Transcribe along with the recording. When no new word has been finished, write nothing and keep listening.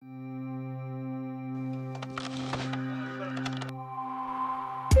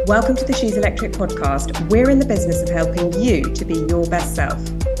Welcome to the She's Electric podcast. We're in the business of helping you to be your best self.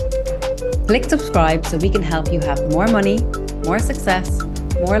 Click subscribe so we can help you have more money, more success,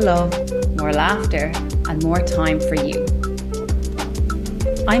 more love, more laughter, and more time for you.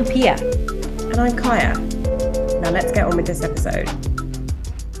 I'm Pia. And I'm Kaya. Now let's get on with this episode.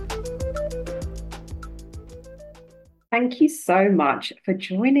 Thank you so much for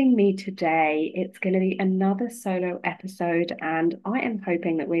joining me today. It's going to be another solo episode, and I am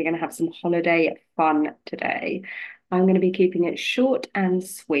hoping that we're going to have some holiday fun today. I'm going to be keeping it short and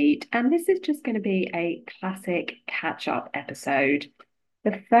sweet, and this is just going to be a classic catch-up episode.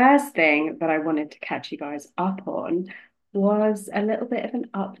 The first thing that I wanted to catch you guys up on was a little bit of an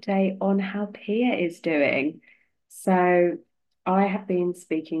update on how Pia is doing. So I have been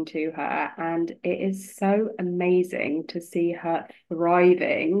speaking to her, and it is so amazing to see her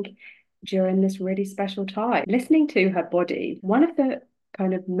thriving during this really special time. Listening to her body, one of the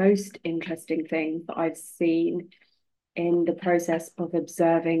kind of most interesting things that I've seen in the process of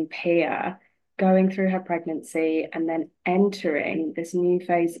observing Pia going through her pregnancy and then entering this new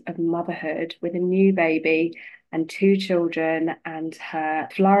phase of motherhood with a new baby and two children and her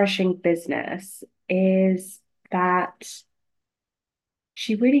flourishing business is that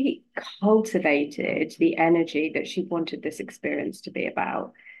she really cultivated the energy that she wanted this experience to be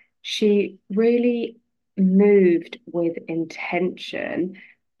about. She really moved with intention,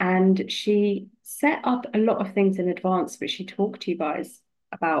 and she set up a lot of things in advance, which she talked to you guys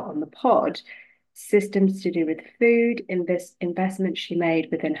about on the pod. Systems to do with food, investments she made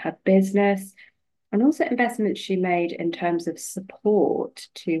within her business, and also investments she made in terms of support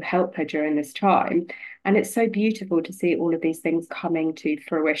to help her during this time. And it's so beautiful to see all of these things coming to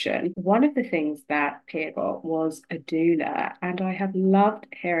fruition. One of the things that Pia got was a doula, and I have loved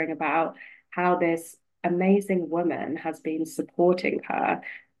hearing about how this amazing woman has been supporting her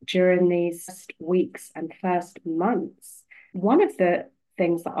during these first weeks and first months. One of the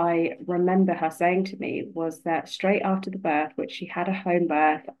things that I remember her saying to me was that straight after the birth, which she had a home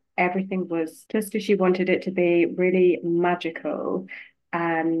birth, everything was just as she wanted it to be, really magical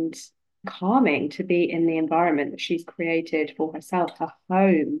and calming to be in the environment that she's created for herself, her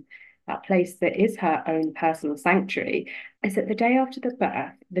home, that place that is her own personal sanctuary. Is that the day after the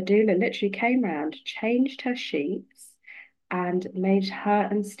birth, the doula literally came round, changed her sheets, and made her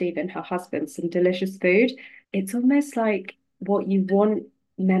and Stephen, her husband, some delicious food. It's almost like what you want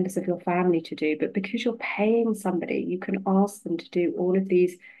members of your family to do, but because you're paying somebody, you can ask them to do all of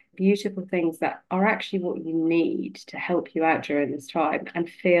these beautiful things that are actually what you need to help you out during this time and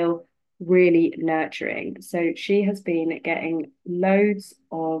feel really nurturing. So she has been getting loads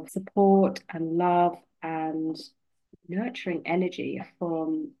of support and love and nurturing energy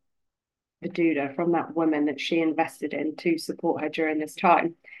from the doula, from that woman that she invested in to support her during this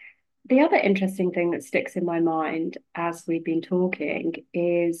time. The other interesting thing that sticks in my mind as we've been talking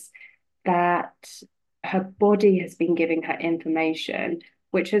is that her body has been giving her information,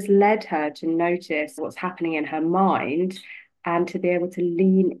 which has led her to notice what's happening in her mind and to be able to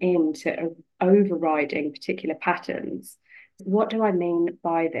lean into overriding particular patterns. What do I mean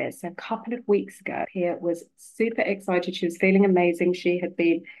by this? A couple of weeks ago, Pia was super excited. She was feeling amazing. She had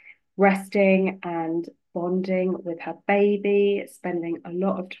been resting and bonding with her baby, spending a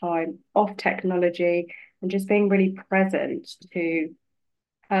lot of time off technology and just being really present to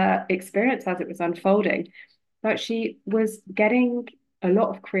her experience as it was unfolding. But she was getting a lot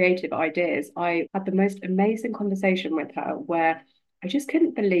of creative ideas. I had the most amazing conversation with her where I just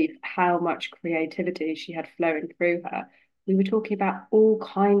couldn't believe how much creativity she had flowing through her. We were talking about all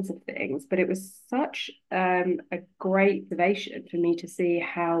kinds of things, but it was such a great revelation for me to see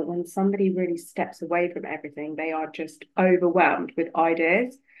how when somebody really steps away from everything, they are just overwhelmed with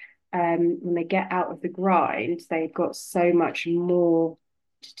ideas. When they get out of the grind, they've got so much more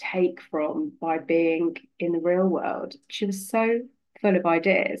to take from by being in the real world. She was so full of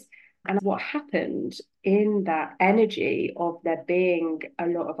ideas. And what happened in that energy of there being a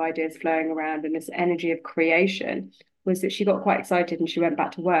lot of ideas flowing around and this energy of creation was that she got quite excited and she went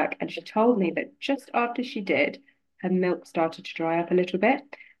back to work. And she told me that just after she did, her milk started to dry up a little bit.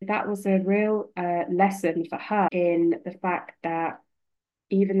 That was a real lesson for her in the fact that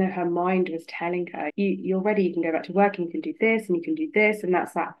even though her mind was telling her, you're ready, you can go back to work and you can do this and you can do this. And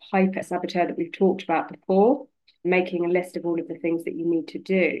that's that hyper saboteur that we've talked about before, making a list of all of the things that you need to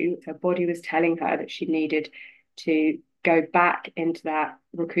do. Her body was telling her that she needed to go back into that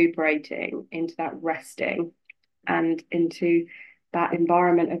recuperating, into that resting, and into that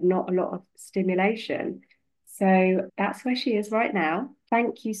environment of not a lot of stimulation. So that's where she is right now.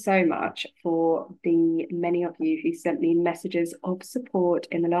 Thank you so much for the many of you who sent me messages of support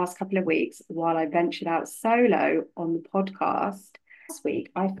in the last couple of weeks while I ventured out solo on the podcast. Last week,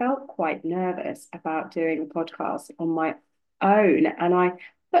 I felt quite nervous about doing a podcast on my own, and I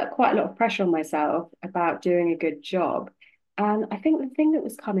put quite a lot of pressure on myself about doing a good job. And I think the thing that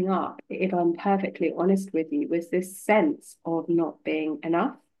was coming up, if I'm perfectly honest with you, was this sense of not being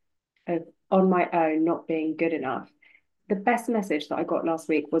enough, of on my own, not being good enough. The best message that I got last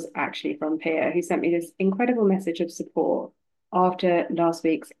week was actually from Pia, who sent me this incredible message of support after last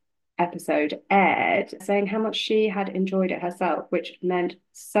week's episode aired, saying how much she had enjoyed it herself, which meant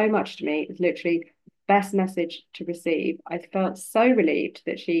so much to me. It was literally the best message to receive. I felt so relieved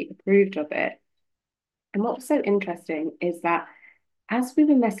that she approved of it. And what was so interesting is that as we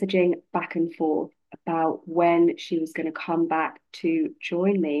were messaging back and forth about when she was going to come back to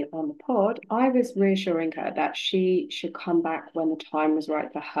join me on the pod, I was reassuring her that she should come back when the time was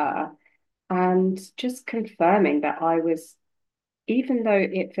right for her. And just confirming that I was, even though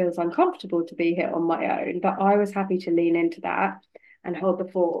it feels uncomfortable to be here on my own, that I was happy to lean into that and hold the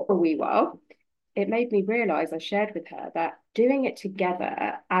fort for a wee while. It made me realize, I shared with her, that doing it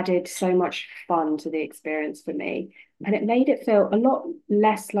together added so much fun to the experience for me. And it made it feel a lot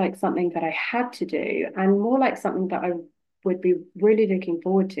less like something that I had to do and more like something that I would be really looking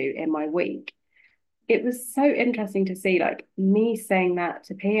forward to in my week. It was so interesting to see, like, me saying that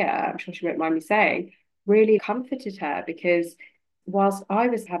to Pia, I'm sure she won't mind me saying, really comforted her, because whilst I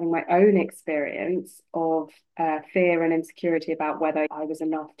was having my own experience of fear and insecurity about whether I was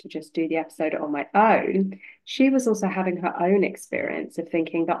enough to just do the episode on my own, she was also having her own experience of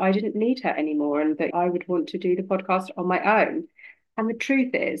thinking that I didn't need her anymore and that I would want to do the podcast on my own. And the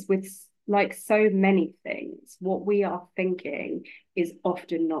truth is, with like so many things, what we are thinking is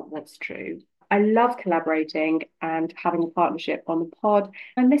often not what's true. I love collaborating and having a partnership on the pod.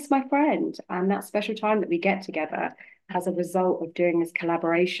 I miss my friend and that special time that we get together as a result of doing this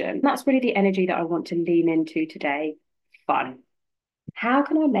collaboration. That's really the energy that I want to lean into today. Fun. How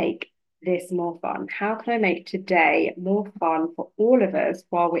can I make this more fun? How can I make today more fun for all of us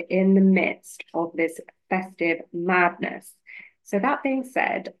while we're in the midst of this festive madness? So, that being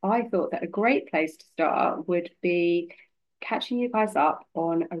said, I thought that a great place to start would be catching you guys up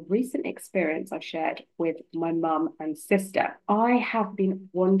on a recent experience I shared with my mum and sister. I have been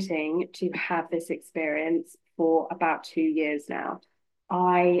wanting to have this experience for about 2 years now.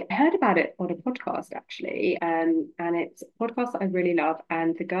 I heard about it on a podcast actually, and it's a podcast that I really love.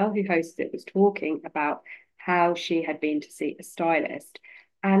 And the girl who hosts it was talking about how she had been to see a stylist.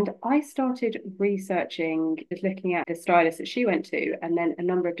 And I started researching, just looking at the stylist that she went to, and then a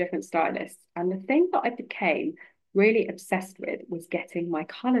number of different stylists. And the thing that I became really obsessed with was getting my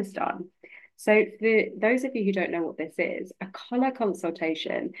colours done. So, for those of you who don't know what this is, a colour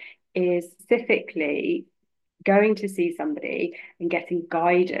consultation is specifically going to see somebody and getting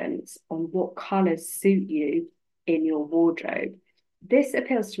guidance on what colors suit you in your wardrobe. This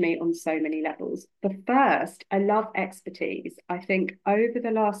appeals to me on so many levels. The first, I love expertise. I think over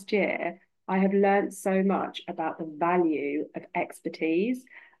the last year, I have learned so much about the value of expertise,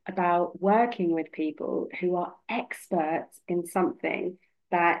 about working with people who are experts in something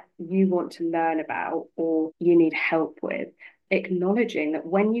that you want to learn about or you need help with, acknowledging that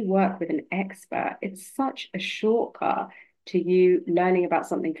when you work with an expert, it's such a shortcut to you learning about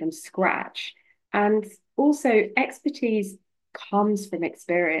something from scratch. And also, expertise comes from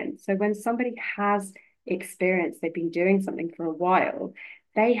experience. So when somebody has experience, they've been doing something for a while,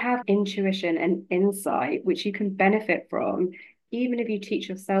 they have intuition and insight, which you can benefit from. Even if you teach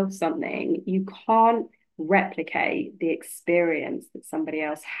yourself something, you can't replicate the experience that somebody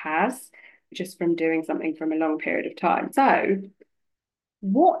else has just from doing something from a long period of time. So,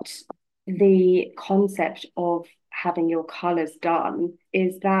 what the concept of having your colors done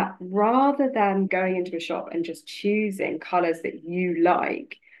is that rather than going into a shop and just choosing colors that you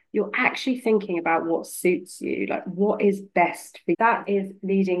like, you're actually thinking about what suits you, like what is best for you. That is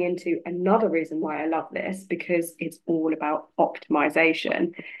leading into another reason why I love this, because it's all about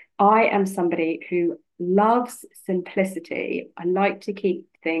optimization. I am somebody who loves simplicity. I like to keep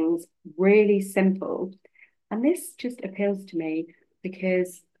things really simple. And this just appeals to me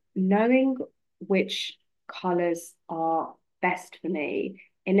because knowing which colors are best for me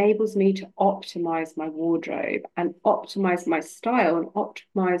enables me to optimize my wardrobe and optimize my style and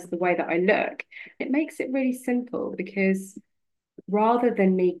optimize the way that I look. It makes it really simple because rather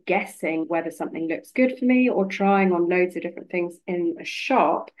than me guessing whether something looks good for me or trying on loads of different things in a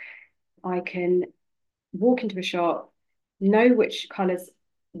shop, I can walk into a shop, know which colors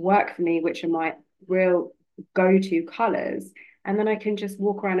work for me, which are my real go-to colors, And then I can just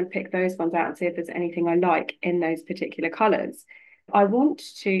walk around and pick those ones out and see if there's anything I like in those particular colors. I want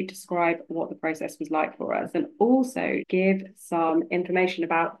to describe what the process was like for us and also give some information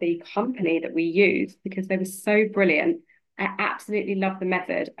about the company that we use because they were so brilliant. I absolutely love the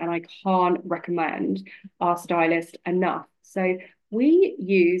method and I can't recommend our stylist enough. So we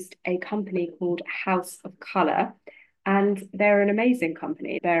used a company called House of Colour, and they're an amazing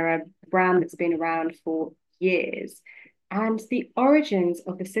company. They're a brand that's been around for years. And the origins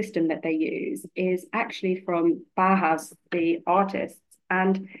of the system that they use is actually from Bauhaus, the artists.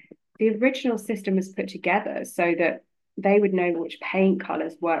 And the original system was put together so that they would know which paint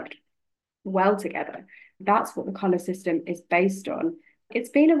colors worked well together. That's what the color system is based on. It's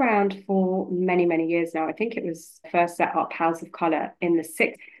been around for many, many years now. I think it was first set up House of Color in the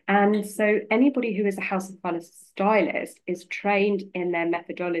 60s. And so anybody who is a House of Color stylist is trained in their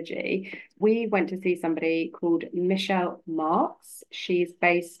methodology. We went to see somebody called Michelle Marks. She's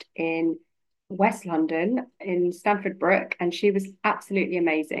based in West London in Stamford Brook, and she was absolutely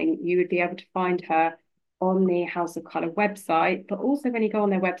amazing. You would be able to find her on the House of Colour website, but also when you go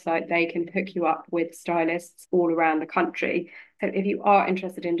on their website, they can hook you up with stylists all around the country. So if you are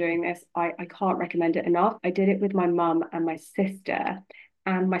interested in doing this, I can't recommend it enough. I did it with my mum and my sister.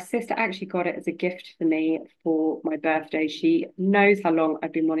 And my sister actually got it as a gift for me for my birthday. She knows how long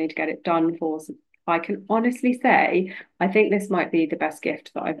I've been wanting to get it done for. So I can honestly say, I think this might be the best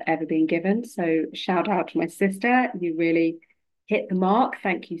gift that I've ever been given. So shout out to my sister. You really hit the mark.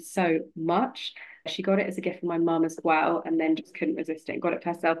 Thank you so much. She got it as a gift for my mum as well, and then just couldn't resist it and got it for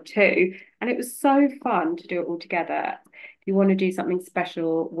herself too. And it was so fun to do it all together. If you want to do something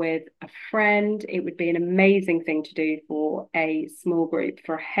special with a friend, it would be an amazing thing to do for a small group,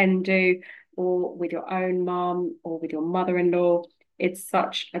 for a hen do, or with your own mum or with your mother-in-law. It's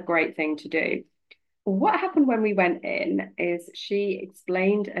such a great thing to do. What happened when we went in is she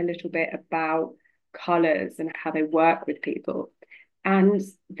explained a little bit about colors and how they work with people. And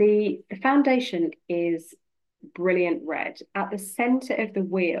the foundation is brilliant red. At the center of the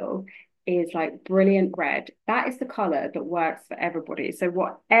wheel is like brilliant red. That is the color that works for everybody. So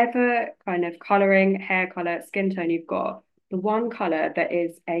whatever kind of coloring, hair color, skin tone you've got, the one color that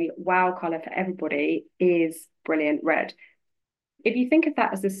is a wow color for everybody is brilliant red. If you think of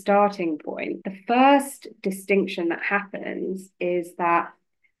that as a starting point, the first distinction that happens is that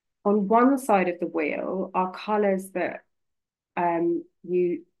on one side of the wheel are colors that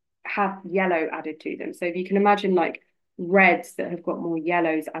you have yellow added to them. So if you can imagine like reds that have got more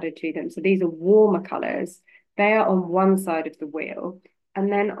yellows added to them. So these are warmer colors. They are on one side of the wheel.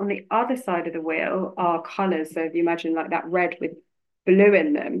 And then on the other side of the wheel are colors. So if you imagine like that red with blue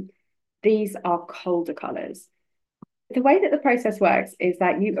in them, these are colder colors. The way that the process works is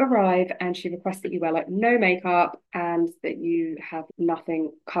that you arrive and she requests that you wear like no makeup and that you have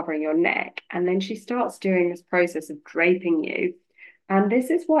nothing covering your neck. And then she starts doing this process of draping you. And this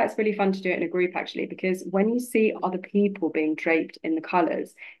is why it's really fun to do it in a group, actually, because when you see other people being draped in the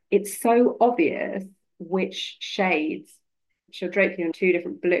colors, it's so obvious which shades. She'll drape you in two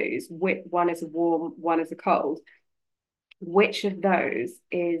different blues. One is a warm, one is a cold. Which of those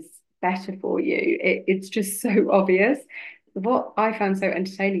is better for you? It's just so obvious. What I found so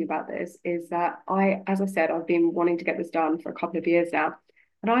entertaining about this is that as I said, I've been wanting to get this done for a couple of years now.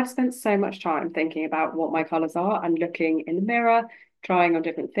 And I've spent so much time thinking about what my colors are and looking in the mirror, trying on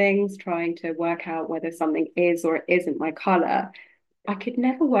different things, trying to work out whether something is or isn't my color. I could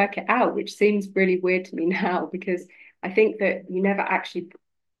never work it out, which seems really weird to me now because I think that you never actually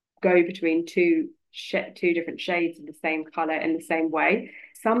go between two different shades of the same color in the same way.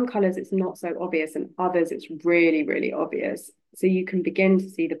 Some colors it's not so obvious, and others it's really, really obvious. So you can begin to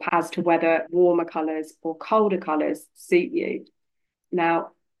see the as to whether warmer colors or colder colors suit you.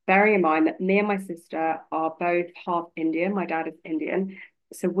 Now, bearing in mind that me and my sister are both half Indian, my dad is Indian.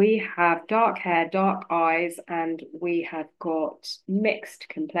 So we have dark hair, dark eyes, and we have got mixed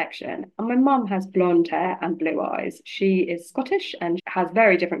complexion. And my mum has blonde hair and blue eyes. She is Scottish and has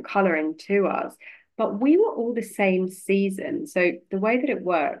very different colouring to us. But we were all the same season. So the way that it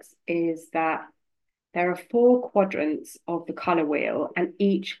works is that there are four quadrants of the colour wheel, and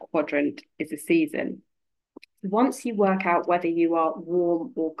each quadrant is a season. Once you work out whether you are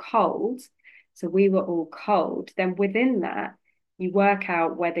warm or cold, so we were all cold, then within that, you work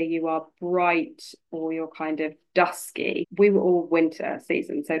out whether you are bright or you're kind of dusky. We were all winter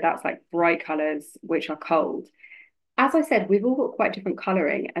season, so that's like bright colours, which are cold. As I said, we've all got quite different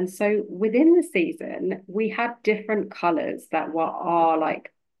colouring. And so within the season, we had different colours that were our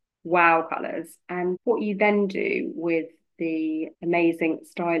like wow colours. And what you then do with the amazing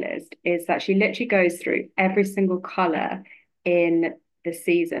stylist is that she literally goes through every single colour in the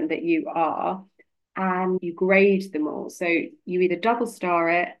season that you are, and you grade them all. So you either double star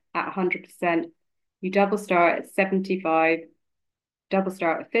it at 100%, you double star it at 75, double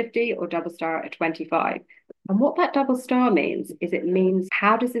star at 50, or double star at 25. And what that double star means is it means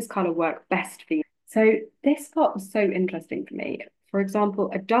how does this color work best for you? So this part was so interesting for me. For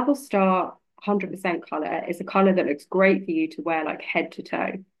example, a double star 100% color is a color that looks great for you to wear like head to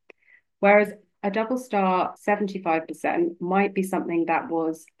toe. Whereas a double star 75% might be something that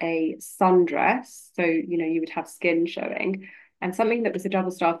was a sundress. So, you would have skin showing. And something that was a double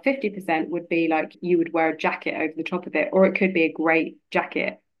star 50% would be like you would wear a jacket over the top of it, or it could be a great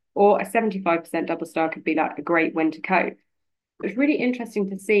jacket. Or a 75% double star could be like a great winter coat. It's really interesting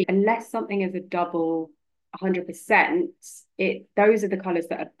to see, unless something is a double 100%, those are the colors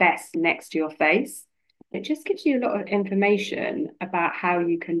that are best next to your face. It just gives you a lot of information about how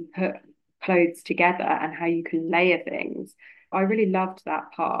you can put clothes together and how you can layer things. I really loved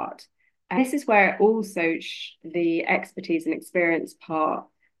that part. And this is where also the expertise and experience part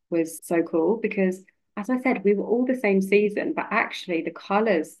was so cool because, as I said, we were all the same season, but actually the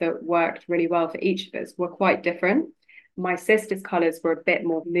colors that worked really well for each of us were quite different. My sister's colours were a bit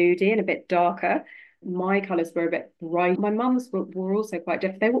more moody and a bit darker. My colours were a bit bright. My mum's were also quite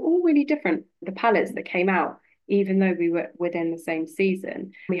different. They were all really different, the palettes that came out, even though we were within the same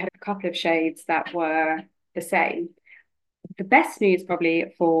season. We had a couple of shades that were the same. The best news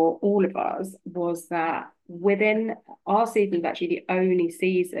probably for all of us was that within our season is actually the only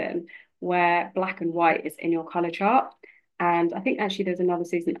season where black and white is in your colour chart. And I think actually there's another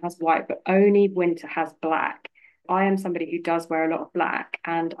season that has white, but only winter has black. I am somebody who does wear a lot of black,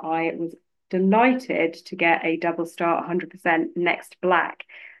 and I was delighted to get a double star 100% next black.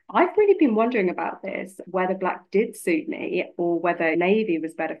 I've really been wondering about this, whether black did suit me or whether navy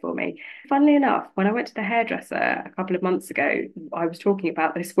was better for me. Funnily enough, when I went to the hairdresser a couple of months ago, I was talking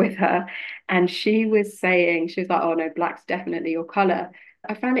about this with her, and she was saying, she was like, oh no, black's definitely your color.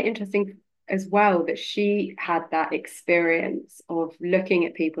 I found it interesting as well that she had that experience of looking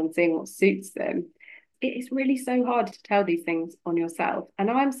at people and seeing what suits them. It is really so hard to tell these things on yourself. And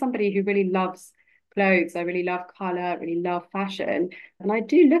I'm somebody who really loves clothes. I really love color, I really love fashion. And I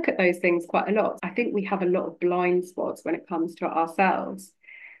do look at those things quite a lot. I think we have a lot of blind spots when it comes to ourselves.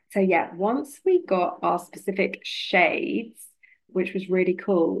 So yeah, once we got our specific shades, which was really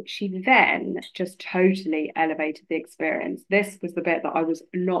cool, she then just totally elevated the experience. This was the bit that I was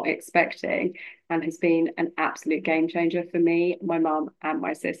not expecting and has been an absolute game changer for me, my mum, and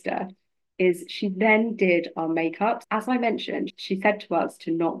my sister. Is she then did our makeup. As I mentioned, she said to us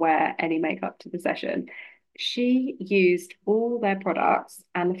to not wear any makeup to the session. She used all their products,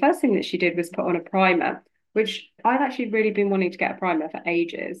 and the first thing that she did was put on a primer, which I've actually really been wanting to get a primer for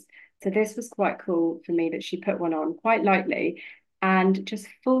ages. So this was quite cool for me that she put one on quite lightly. And just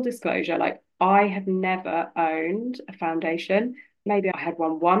full disclosure, like I have never owned a foundation. Maybe I had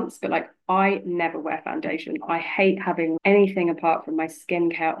one once, but like I never wear foundation. I hate having anything apart from my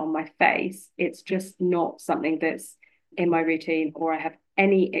skincare on my face. It's just not something that's in my routine or I have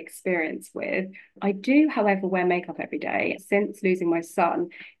any experience with. I do, however, wear makeup every day. Since losing my son,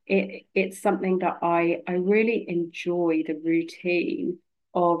 it's something that I really enjoy the routine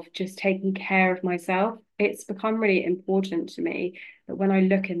of just taking care of myself. It's become really important to me that when I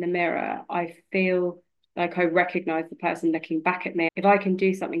look in the mirror, I feel like I recognize the person looking back at me. If I can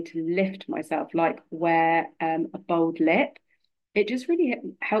do something to lift myself, like wear a bold lip, it just really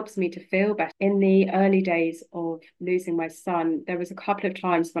helps me to feel better. In the early days of losing my son, there was a couple of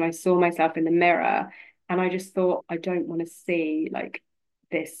times when I saw myself in the mirror and I just thought, I don't want to see like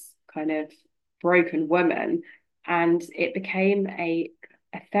this kind of broken woman. And it became a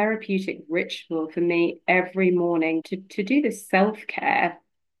therapeutic ritual for me every morning to do this self-care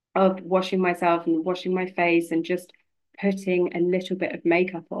of washing myself and washing my face and just putting a little bit of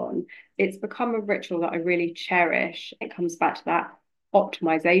makeup on. It's become a ritual that I really cherish. It comes back to that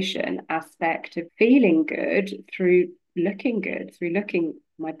optimization aspect of feeling good, through looking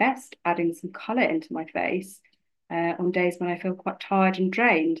my best, adding some color into my face on days when I feel quite tired and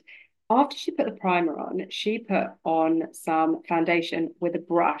drained. After she put the primer on, she put on some foundation with a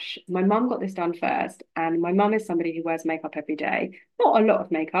brush. My mum got this done first, and my mum is somebody who wears makeup every day. Not a lot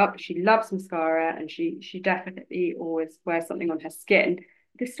of makeup. She loves mascara, and she definitely always wears something on her skin.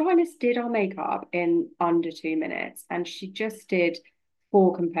 The stylist did our makeup in under 2 minutes, and she just did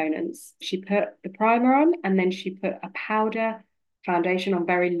four components. She put the primer on, and then she put a powder foundation on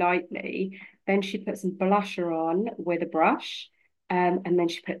very lightly. Then she put some blusher on with a brush. And then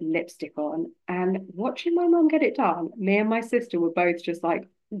she put lipstick on. And watching my mum get it done, me and my sister were both just like,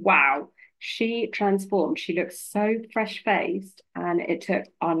 wow, She transformed. She looked so fresh faced, and it took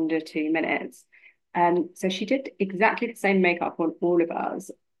under 2 minutes. So she did exactly the same makeup on all of us.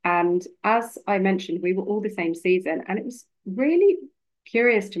 And as I mentioned, we were all the same season, and it was really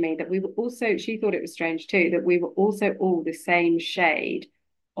curious to me that we were also, she thought it was strange too, that we were also all the same shade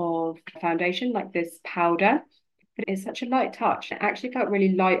of foundation, like this powder. But it's such a light touch. It actually felt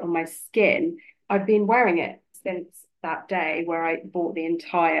really light on my skin. I've been wearing it since that day where I bought the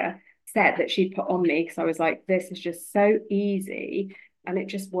entire set that she'd put on me because I was like, this is just so easy and it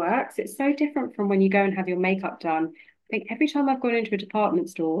just works. It's so different from when you go and have your makeup done. I think every time I've gone into a department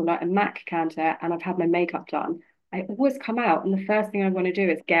store, like a MAC counter, and I've had my makeup done, I always come out and the first thing I want to do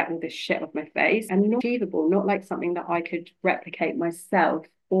is get all this shit off my face and not achievable, not like something that I could replicate myself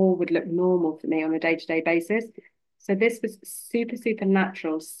or would look normal for me on a day-to-day basis. So this was super, super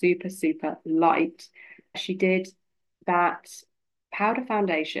natural, super, super light. She did that powder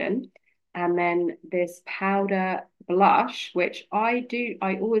foundation and then this powder blush, which I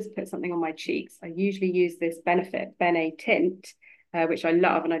always put something on my cheeks. I usually use this Benefit Bene tint, which I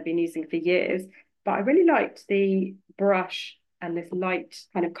love and I've been using for years. But I really liked the brush and this light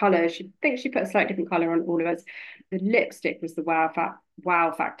kind of color. She thinks she put a slightly different color on all of us. The lipstick was the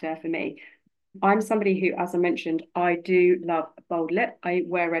wow factor for me. I'm somebody who, as I mentioned, I do love a bold lip. I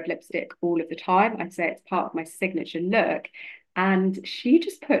wear red lipstick all of the time. I'd say it's part of my signature look. And she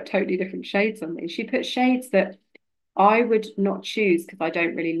just put totally different shades on me. She put shades that I would not choose because I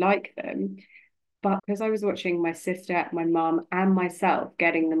don't really like them. But because I was watching my sister, my mum, and myself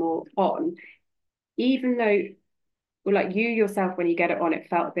getting them all on, even though well, like you yourself, when you get it on, it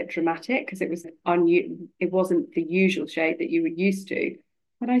felt a bit dramatic because it wasn't the usual shade that you were used to.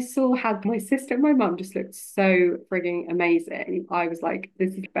 When I saw how my sister and my mum just looked so frigging amazing, I was like,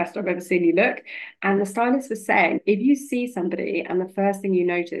 this is the best I've ever seen you look. And the stylist was saying, if you see somebody and the first thing you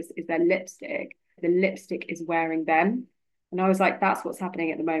notice is their lipstick, the lipstick is wearing them. And I was like, that's what's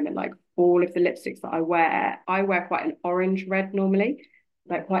happening at the moment. Like all of the lipsticks that I wear quite an orange red normally,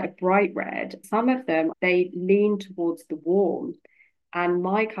 like quite a bright red. Some of them, they lean towards the warm. And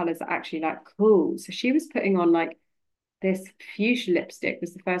my colors are actually like cool. So she was putting on like this fuchsia lipstick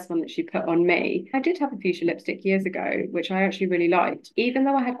was the first one that she put on me. I did have a fuchsia lipstick years ago, which I actually really liked. Even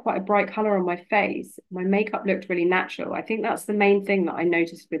though I had quite a bright color on my face, my makeup looked really natural. I think that's the main thing that I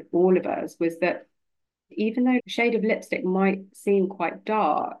noticed with all of us was that even though the shade of lipstick might seem quite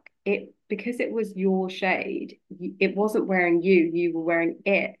dark, it because it was your shade, it wasn't wearing you, you were wearing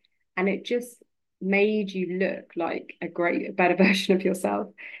it. And it just made you look like a better version of yourself.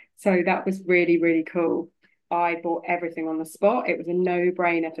 So that was really, really cool. I bought everything on the spot. It was a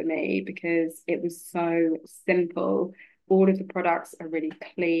no-brainer for me because it was so simple. All of the products are really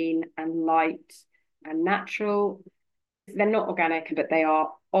clean and light and natural. They're not organic, but they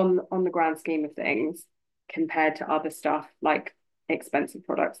are on the grand scheme of things compared to other stuff like expensive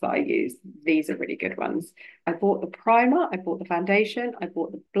products that I use. These are really good ones. I bought the primer, I bought the foundation, I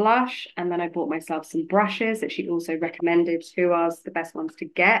bought the blush, and then I bought myself some brushes that she also recommended to us, the best ones to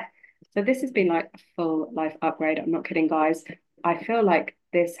get. So this has been like a full life upgrade. I'm not kidding, guys. I feel like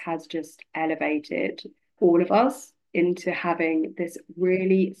this has just elevated all of us into having this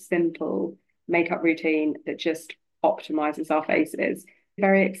really simple makeup routine that just optimizes our faces.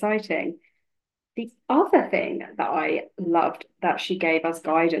 Very exciting. The other thing that I loved that she gave us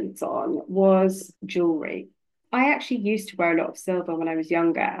guidance on was jewelry. I actually used to wear a lot of silver when I was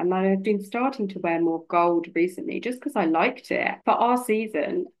younger, and I've been starting to wear more gold recently just because I liked it. For our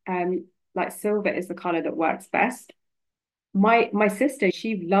season, like silver is the color that works best. My sister,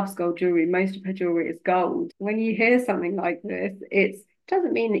 she loves gold jewelry. Most of her jewelry is gold. When you hear something like this, it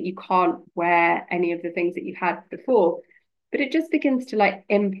doesn't mean that you can't wear any of the things that you've had before, but it just begins to like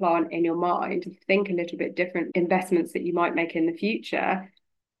implant in your mind to think a little bit different investments that you might make in the future.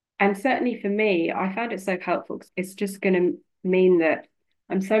 And certainly for me, I found it so helpful because it's just going to mean that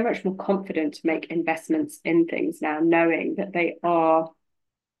I'm so much more confident to make investments in things now, knowing that they are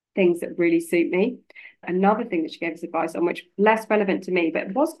things that really suit me. Another thing that she gave us advice on, which less relevant to me,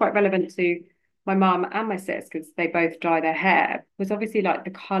 but was quite relevant to my mum and my sis because they both dye their hair, was obviously like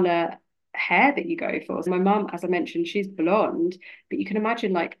the colour hair that you go for. So my mum, as I mentioned, she's blonde, but you can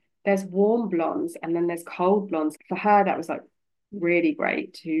imagine like there's warm blondes and then there's cold blondes. For her, that was like really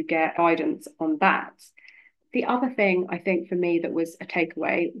great to get guidance on that. The other thing I think for me that was a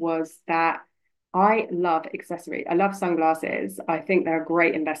takeaway was that I love accessories. I love sunglasses. I think they're a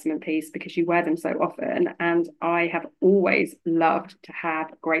great investment piece because you wear them so often. And I have always loved to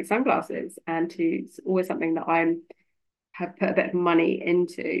have great sunglasses, and to it's always something that I have put a bit of money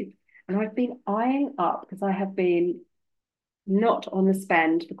into. And I've been eyeing up because I have been not on the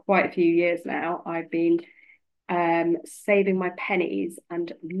spend for quite a few years now. I've been saving my pennies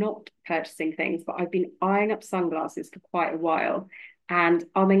and not purchasing things, but I've been eyeing up sunglasses for quite a while and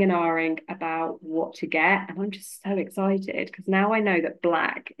umming and ahhing about what to get. And I'm just so excited because now I know that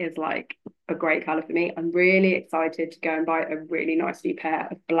black is like a great color for me. I'm really excited to go and buy a really nice new pair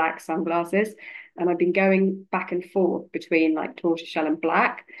of black sunglasses. And I've been going back and forth between like tortoiseshell and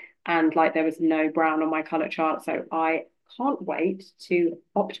black. And like there was no brown on my color chart. So I can't wait to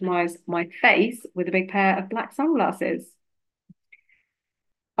optimize my face with a big pair of black sunglasses.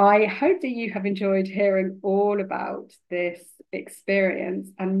 I hope that you have enjoyed hearing all about this experience,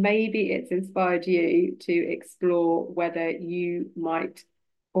 and maybe it's inspired you to explore whether you might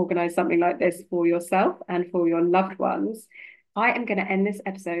organize something like this for yourself and for your loved ones. I am going to end this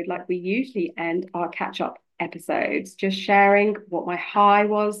episode like we usually end our catch up episodes, just sharing what my high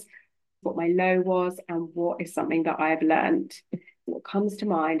was, what my low was, and what is something that I have learned. What comes to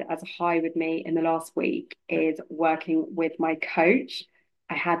mind as a high with me in the last week is working with my coach.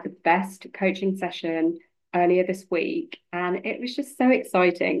 I had the best coaching session earlier this week, and it was just so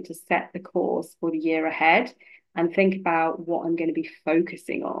exciting to set the course for the year ahead and think about what I'm going to be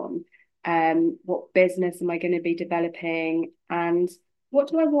focusing on. What business am I going to be developing, and what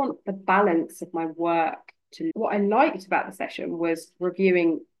do I want the balance of my work to? What I liked about the session was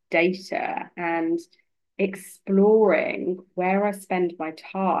reviewing data and exploring where I spend my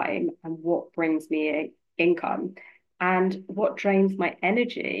time and what brings me income and what drains my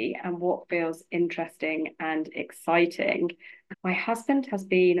energy and what feels interesting and exciting. My husband has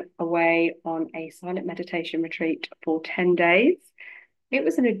been away on a silent meditation retreat for 10 days. It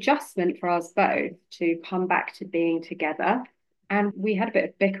was an adjustment for us both to come back to being together. And we had a bit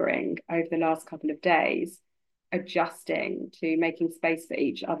of bickering over the last couple of days, adjusting to making space for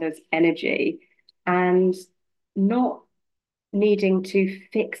each other's energy and not needing to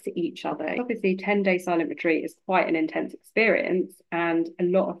fix each other. Obviously, 10-day silent retreat is quite an intense experience, and a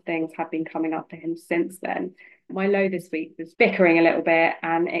lot of things have been coming up for him since then. My low this week was bickering a little bit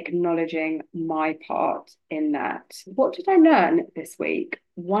and acknowledging my part in that. What did I learn this week?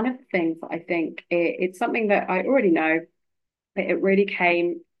 One of the things that I think it's something that I already know, but it really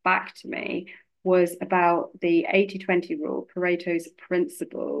came back to me was about the 80-20 rule, Pareto's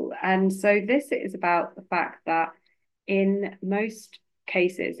principle. And so this is about the fact that in most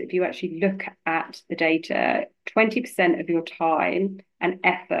cases, if you actually look at the data, 20% of your time and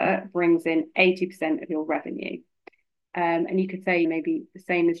effort brings in 80% of your revenue. And you could say maybe the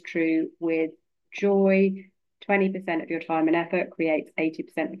same is true with joy. 20% of your time and effort creates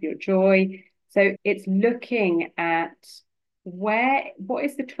 80% of your joy. So it's looking at what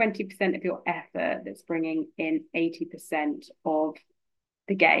is the 20% of your effort that's bringing in 80% of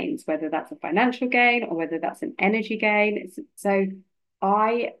the gains, whether that's a financial gain or whether that's an energy gain. So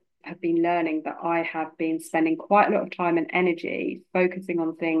I have been learning that I have been spending quite a lot of time and energy focusing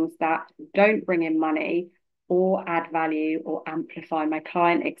on things that don't bring in money or add value or amplify my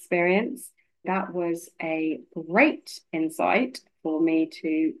client experience. That was a great insight for me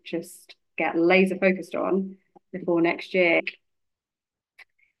to just get laser focused on before next year.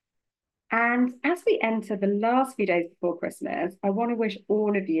 And as we enter the last few days before Christmas, I want to wish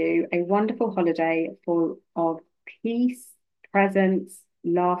all of you a wonderful holiday full of peace, presence,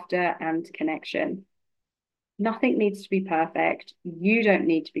 laughter, and connection. Nothing needs to be perfect. You don't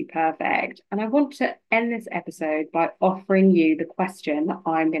need to be perfect. And I want to end this episode by offering you the question that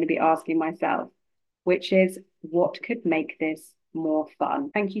I'm going to be asking myself, which is, what could make this more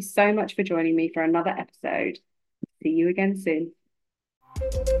fun? Thank you so much for joining me for another episode. See you again soon.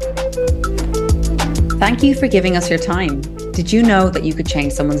 Thank you for giving us your time. Did you know that you could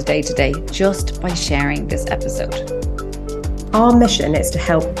change someone's day today just by sharing this episode? Our mission is to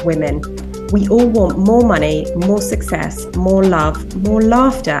help women. We all want more money, more success, more love, more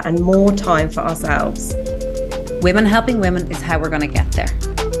laughter, and more time for ourselves. Women helping women is how we're going to get there.